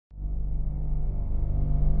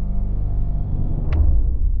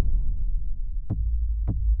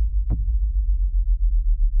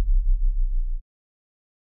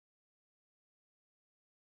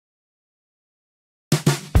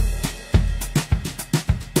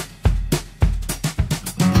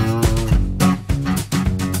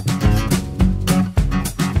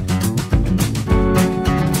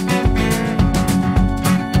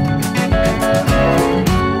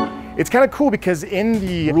kind of cool because in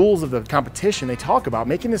the rules of the competition, they talk about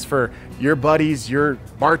making this for your buddies, your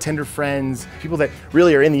bartender friends, people that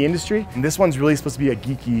really are in the industry. And this one's really supposed to be a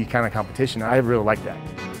geeky kind of competition. I really like that.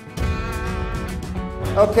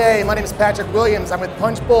 Okay, my name is Patrick Williams. I'm with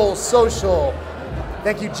Punch Bowl Social.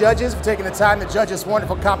 Thank you, judges, for taking the time to judge this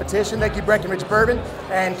wonderful competition. Thank you, Breckenridge Bourbon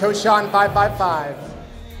and Cochon 555.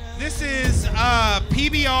 This is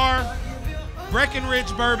PBR,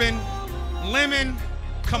 Breckenridge Bourbon, lemon,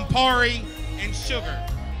 Campari, and sugar.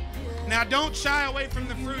 Now don't shy away from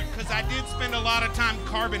the fruit because I did spend a lot of time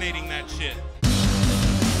carbonating that shit.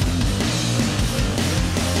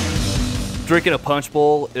 Drinking a punch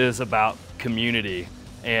bowl is about community,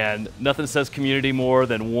 and nothing says community more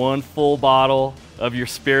than one full bottle of your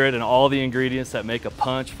spirit and all the ingredients that make a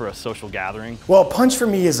punch for a social gathering. Well, punch for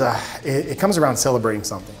me is it comes around celebrating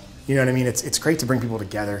something. You know what I mean? It's great to bring people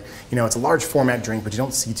together. You know, it's a large format drink, but you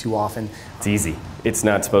don't see too often. It's easy. It's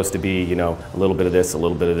not supposed to be, you know, a little bit of this, a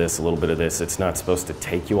little bit of this, a little bit of this. It's not supposed to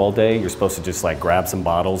take you all day. You're supposed to just like grab some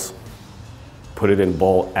bottles, put it in a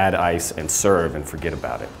bowl, add ice, and serve and forget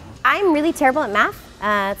about it. I'm really terrible at math.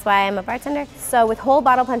 That's why I'm a bartender. So with whole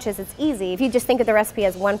bottle punches, it's easy. If you just think of the recipe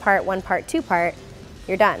as one part, two part,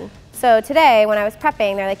 you're done. So today, when I was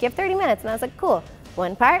prepping, they're like, you have 30 minutes. And I was like, cool.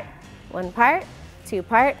 One part, two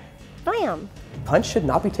part, blam. Punch should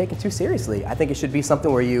not be taken too seriously. I think it should be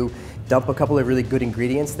something where you dump a couple of really good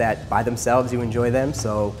ingredients that by themselves you enjoy them,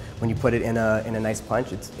 so when you put it in a nice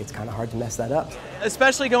punch, it's kind of hard to mess that up.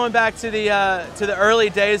 Especially going back to the early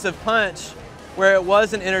days of punch, where it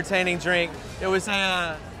was an entertaining drink. It was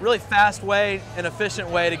a really fast way and efficient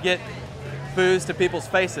way to get booze to people's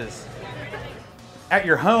faces. At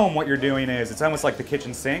your home, what you're doing is, it's almost like the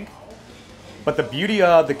kitchen sink. But the beauty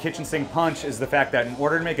of the kitchen sink punch is the fact that in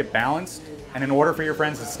order to make it balanced, and in order for your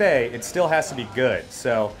friends to stay, it still has to be good.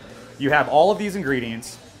 So you have all of these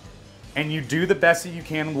ingredients, and you do the best that you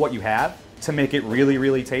can with what you have to make it really,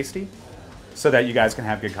 really tasty, so that you guys can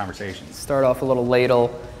have good conversations. Start off a little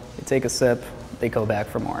ladle, you take a sip, they go back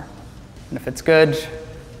for more. And if it's good,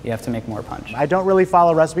 you have to make more punch. I don't really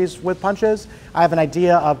follow recipes with punches. I have an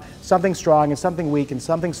idea of something strong and something weak and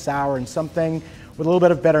something sour and something with a little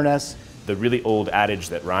bit of bitterness. The really old adage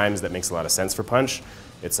that rhymes that makes a lot of sense for punch,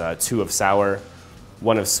 it's 2 of sour,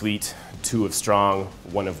 1 of sweet, 2 of strong,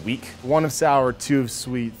 1 of weak. 1 of sour, 2 of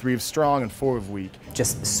sweet, 3 of strong, and 4 of weak.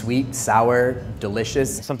 Just sweet, sour,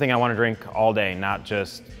 delicious. Something I want to drink all day, not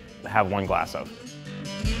just have 1 glass of.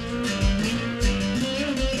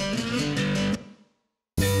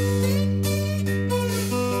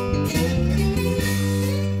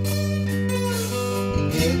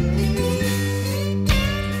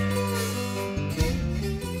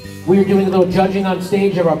 We are doing a little judging on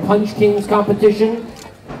stage of our Punch Kings competition.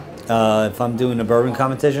 If I'm doing a bourbon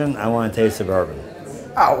competition, I want to taste the bourbon.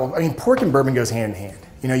 Oh, well, I mean, pork and bourbon goes hand in hand.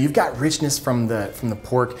 You know, you've got richness from the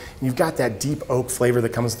pork, and you've got that deep oak flavor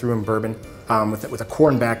that comes through in bourbon with a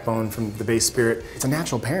corn backbone from the base spirit. It's a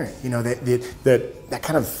natural pairing. You know, that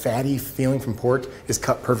kind of fatty feeling from pork is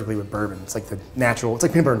cut perfectly with bourbon. It's like the natural, it's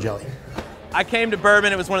like peanut butter and jelly. I came to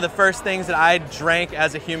bourbon, it was one of the first things that I drank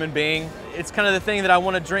as a human being. It's kind of the thing that I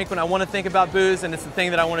want to drink when I want to think about booze, and it's the thing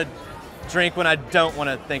that I want to drink when I don't want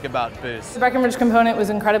to think about booze. The Breckenridge component was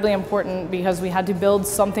incredibly important because we had to build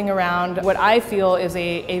something around what I feel is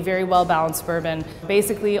a very well-balanced bourbon.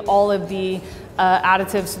 Basically, all of the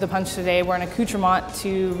additives to the punch today were an accoutrement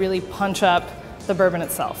to really punch up the bourbon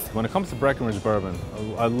itself. When it comes to Breckenridge bourbon,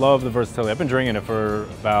 I love the versatility. I've been drinking it for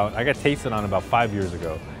I got tasted on about 5 years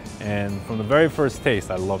ago. And from the very first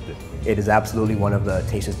taste, I loved it. It is absolutely one of the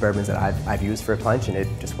tastiest bourbons that I've used for a punch, and it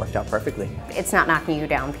just worked out perfectly. It's not knocking you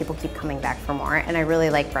down. People keep coming back for more, and I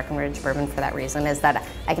really like Breckenridge bourbon for that reason, is that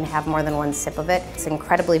I can have more than 1 sip of it. It's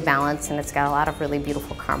incredibly balanced, and it's got a lot of really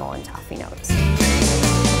beautiful caramel and toffee notes.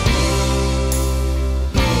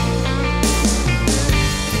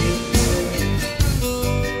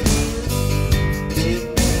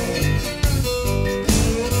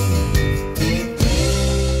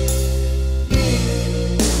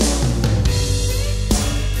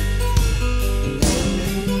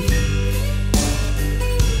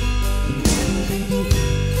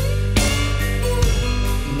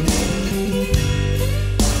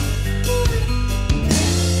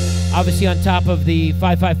 Obviously on top of the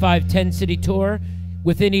 555 10-city tour,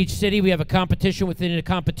 within each city we have a competition within a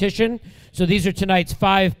competition. So these are tonight's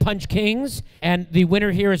 5 Punch Kings, and the winner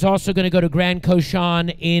here is also going to go to Grand Cochon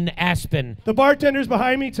in Aspen. The bartenders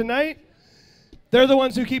behind me tonight, they're the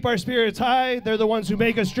ones who keep our spirits high. They're the ones who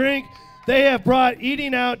make us drink. They have brought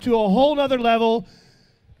eating out to a whole nother level.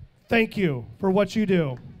 Thank you for what you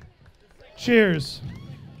do. Cheers.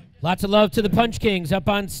 Lots of love to the Punch Kings up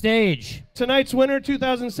on stage. Tonight's winner,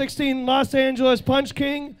 2016 Los Angeles Punch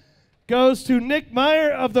King, goes to Nick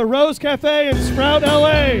Meyer of the Rose Cafe in Sprout,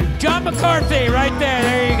 LA. John McCarthy, right there.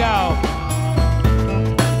 There you go.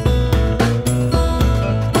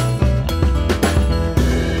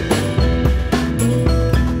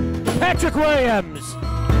 Patrick Williams.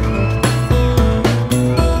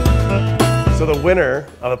 So the winner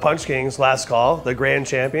of the Punch Kings last call, the grand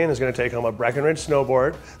champion, is going to take home a Breckenridge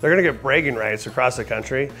snowboard. They're going to get bragging rights across the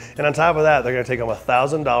country. And on top of that, they're going to take home a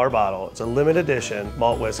 $1,000 bottle. It's a limited edition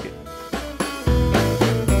malt whiskey.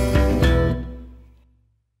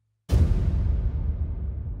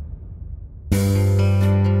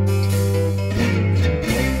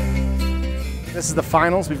 This is the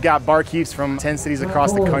finals. We've got barkeeps from 10 cities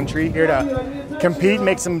across the country here to compete,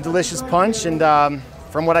 make some delicious punch, and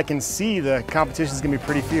from what I can see, the competition is going to be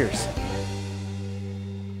pretty fierce.